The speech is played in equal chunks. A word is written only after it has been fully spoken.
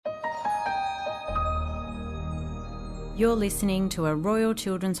You're listening to a Royal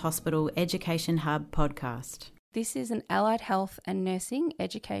Children's Hospital Education Hub podcast. This is an Allied Health and Nursing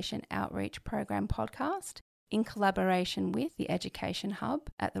Education Outreach Program podcast in collaboration with the Education Hub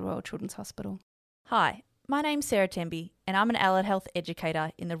at the Royal Children's Hospital. Hi, my name's Sarah Temby and I'm an Allied Health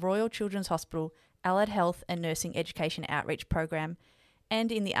educator in the Royal Children's Hospital Allied Health and Nursing Education Outreach Program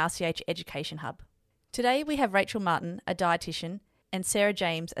and in the RCH Education Hub. Today we have Rachael Martin, a dietitian, and Sarah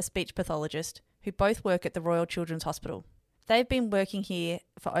James, a speech pathologist, who both work at the Royal Children's Hospital. They've been working here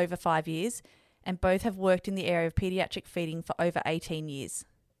for over 5 years and both have worked in the area of paediatric feeding for over 18 years.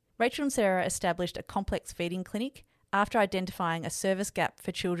 Rachael and Sarah established a complex feeding clinic after identifying a service gap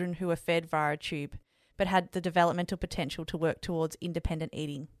for children who were fed via a tube but had the developmental potential to work towards independent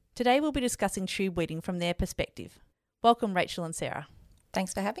eating. Today we'll be discussing tube weaning from their perspective. Welcome, Rachael and Sarah.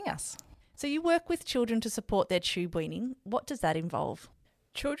 Thanks for having us. So you work with children to support their tube weaning. What does that involve?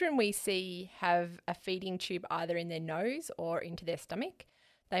 Children we see have a feeding tube either in their nose or into their stomach.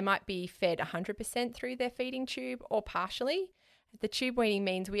 They might be fed 100% through their feeding tube or partially. The tube weaning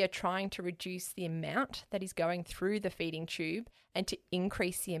means we are trying to reduce the amount that is going through the feeding tube and to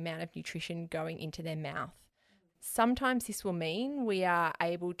increase the amount of nutrition going into their mouth. Sometimes this will mean we are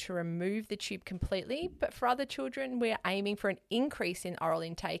able to remove the tube completely, but for other children, we are aiming for an increase in oral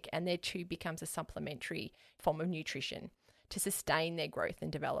intake and their tube becomes a supplementary form of nutrition to sustain their growth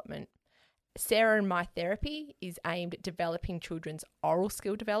and development. Sarah and my therapy is aimed at developing children's oral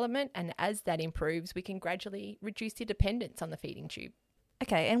skill development, and as that improves, we can gradually reduce their dependence on the feeding tube.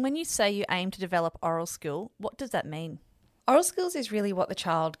 Okay, and when you say you aim to develop oral skill, what does that mean? Oral skills is really what the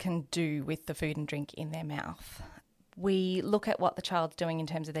child can do with the food and drink in their mouth. We look at what the child's doing in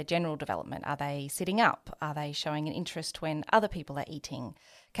terms of their general development. Are they sitting up? Are they showing an interest when other people are eating?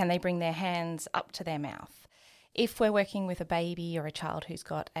 Can they bring their hands up to their mouth? If we're working with a baby or a child who's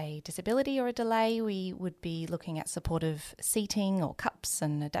got a disability or a delay, we would be looking at supportive seating or cups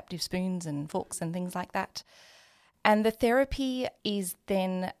and adaptive spoons and forks and things like that. And the therapy is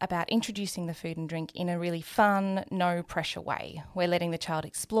then about introducing the food and drink in a really fun, no pressure way. We're letting the child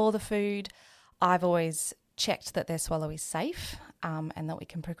explore the food. I've always checked that their swallow is safe and that we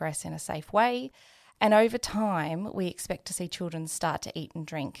can progress in a safe way. And over time, we expect to see children start to eat and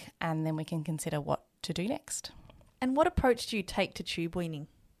drink, and then we can consider what to do next. And what approach do you take to tube weaning?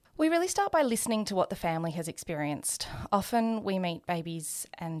 We really start by listening to what the family has experienced. Often we meet babies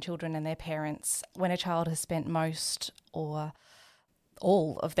and children and their parents when a child has spent most or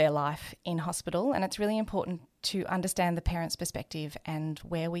all of their life in hospital, and it's really important to understand the parent's perspective and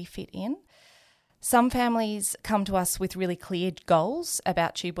where we fit in. Some families come to us with really clear goals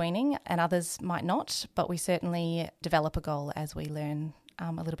about tube weaning and others might not, but we certainly develop a goal as we learn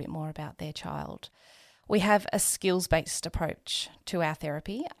a little bit more about their child. We have a skills-based approach to our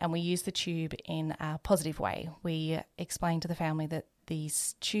therapy and we use the tube in a positive way. We explain to the family that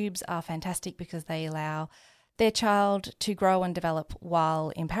these tubes are fantastic because they allow their child to grow and develop while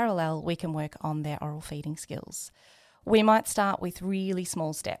in parallel we can work on their oral feeding skills. We might start with really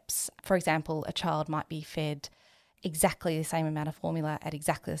small steps. For example, a child might be fed exactly the same amount of formula at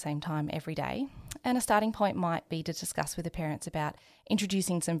exactly the same time every day. And a starting point might be to discuss with the parents about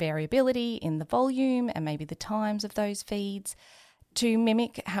introducing some variability in the volume and maybe the times of those feeds to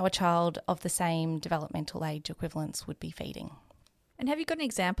mimic how a child of the same developmental age equivalents would be feeding. And have you got an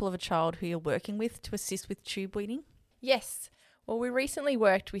example of a child who you're working with to assist with tube weaning? Yes. Well, we recently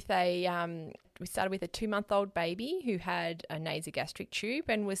worked with we started with a 2-month-old baby who had a nasogastric tube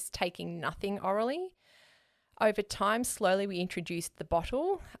and was taking nothing orally. Over time, slowly we introduced the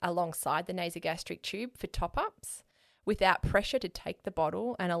bottle alongside the nasogastric tube for top-ups without pressure to take the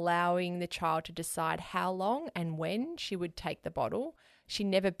bottle and allowing the child to decide how long and when she would take the bottle. She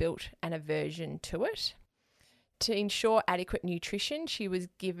never built an aversion to it. To ensure adequate nutrition, she was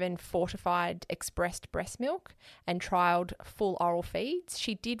given fortified expressed breast milk and trialled full oral feeds.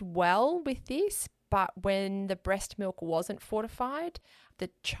 She did well with this, but when the breast milk wasn't fortified, the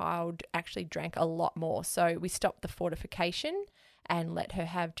child actually drank a lot more. So we stopped the fortification and let her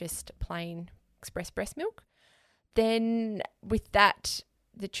have just plain expressed breast milk. Then with that,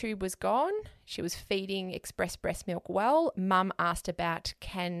 the tube was gone. She was feeding expressed breast milk well. Mum asked about,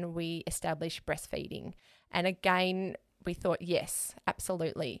 can we establish breastfeeding? And again, we thought, yes,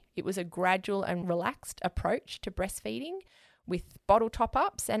 absolutely. It was a gradual and relaxed approach to breastfeeding with bottle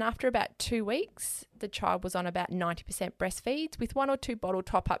top-ups. And after about 2 weeks, the child was on about 90% breastfeeds with 1 or 2 bottle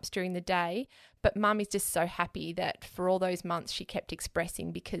top-ups during the day. But mum is just so happy that for all those months she kept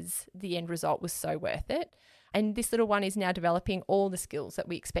expressing because the end result was so worth it. And this little one is now developing all the skills that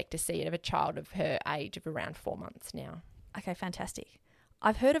we expect to see out of a child of her age of around 4 months now. Okay, fantastic.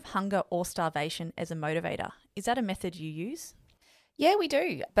 I've heard of hunger or starvation as a motivator. Is that a method you use? Yeah, we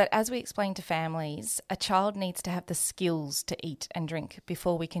do. But as we explain to families, a child needs to have the skills to eat and drink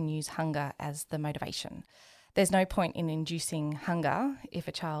before we can use hunger as the motivation. There's no point in inducing hunger if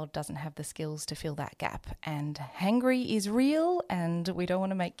a child doesn't have the skills to fill that gap. And hangry is real, and we don't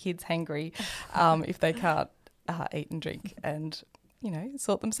want to make kids hangry if they can't eat and drink and,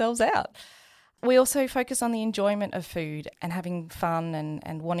 sort themselves out. We also focus on the enjoyment of food and having fun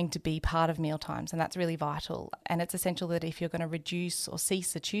and wanting to be part of mealtimes, and that's really vital. And it's essential that if you're going to reduce or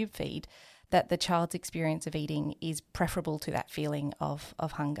cease the tube feed, that the child's experience of eating is preferable to that feeling of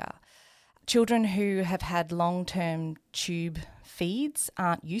hunger. Children who have had long-term tube feeds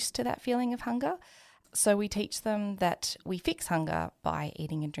aren't used to that feeling of hunger, so we teach them that we fix hunger by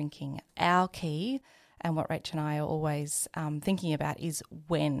eating and drinking. Our key, and what Rach and I are always thinking about, is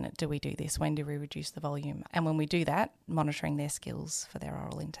when do we do this? When do we reduce the volume? And when we do that, monitoring their skills for their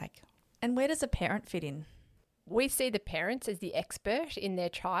oral intake. And where does a parent fit in? We see the parents as the expert in their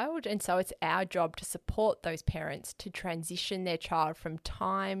child, and so it's our job to support those parents to transition their child from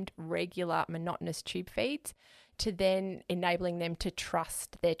timed, regular, monotonous tube feeds to then enabling them to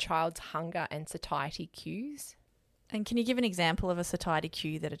trust their child's hunger and satiety cues. And can you give an example of a satiety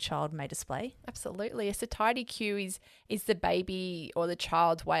cue that a child may display? Absolutely. A satiety cue is the baby or the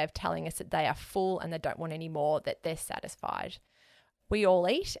child's way of telling us that they are full and they don't want any more, that they're satisfied. We all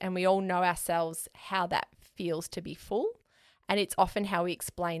eat and we all know ourselves how that feels to be full, and it's often how we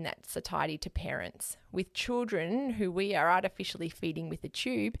explain that satiety to parents. With children who we are artificially feeding with a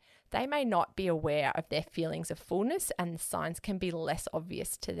tube, they may not be aware of their feelings of fullness and the signs can be less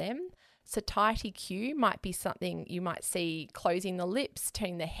obvious to them. Satiety cue might be something you might see: closing the lips,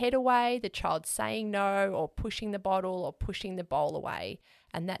 turning the head away, the child saying no, or pushing the bottle or pushing the bowl away,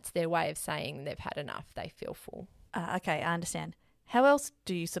 and that's their way of saying they've had enough, they feel full. Okay, I understand. How else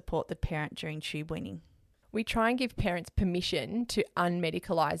do you support the parent during tube weaning? We try and give parents permission to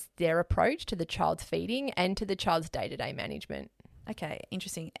unmedicalise their approach to the child's feeding and to the child's day-to-day management. Okay,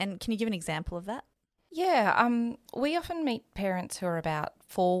 interesting. And can you give an example of that? Yeah, we often meet parents who are about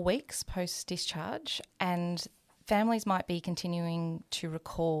 4 weeks post-discharge, and families might be continuing to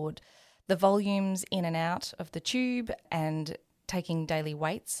record the volumes in and out of the tube and taking daily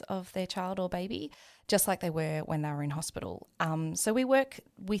weights of their child or baby, just like they were when they were in hospital. So we work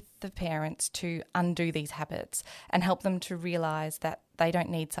with the parents to undo these habits and help them to realise that they don't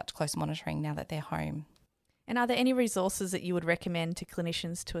need such close monitoring now that they're home. And are there any resources that you would recommend to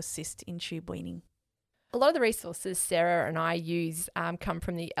clinicians to assist in tube weaning? A lot of the resources Sarah and I use come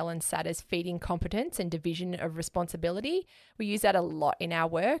from the Ellen Satter's Feeding Competence and Division of Responsibility. We use that a lot in our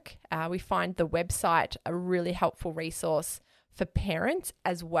work. We find the website a really helpful resource for parents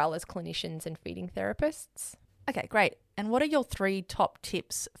as well as clinicians and feeding therapists. Okay, great. And what are your 3 top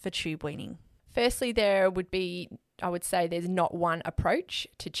tips for tube weaning? Firstly, I would say there's not one approach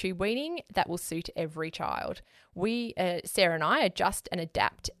to tube weaning that will suit every child. We, Sarah and I, adjust and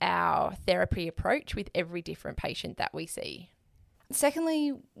adapt our therapy approach with every different patient that we see.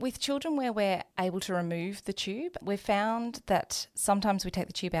 Secondly, with children where we're able to remove the tube, we've found that sometimes we take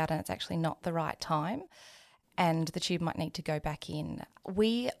the tube out and it's actually not the right time, and the tube might need to go back in.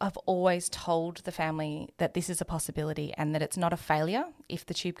 We have always told the family that this is a possibility and that it's not a failure if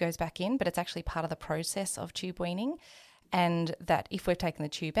the tube goes back in, but it's actually part of the process of tube weaning, and that if we've taken the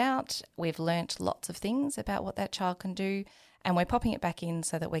tube out, we've learnt lots of things about what that child can do, and we're popping it back in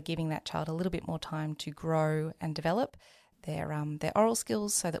so that we're giving that child a little bit more time to grow and develop their oral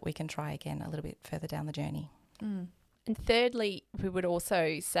skills so that we can try again a little bit further down the journey. Mm. And thirdly, we would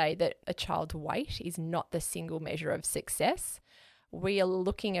also say that a child's weight is not the single measure of success. We are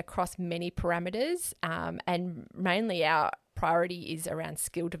looking across many parameters, and mainly our priority is around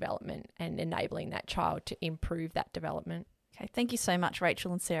skill development and enabling that child to improve that development. Okay, thank you so much,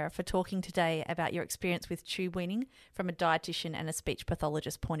 Rachael and Sarah, for talking today about your experience with tube weaning from a dietitian and a speech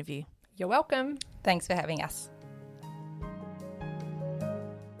pathologist point of view. You're welcome. Thanks for having us.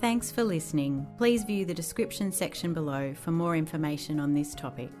 Thanks for listening. Please view the description section below for more information on this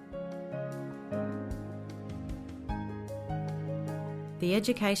topic. The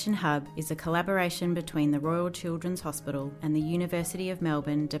Education Hub is a collaboration between the Royal Children's Hospital and the University of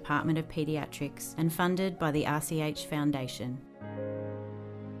Melbourne Department of Paediatrics and funded by the RCH Foundation.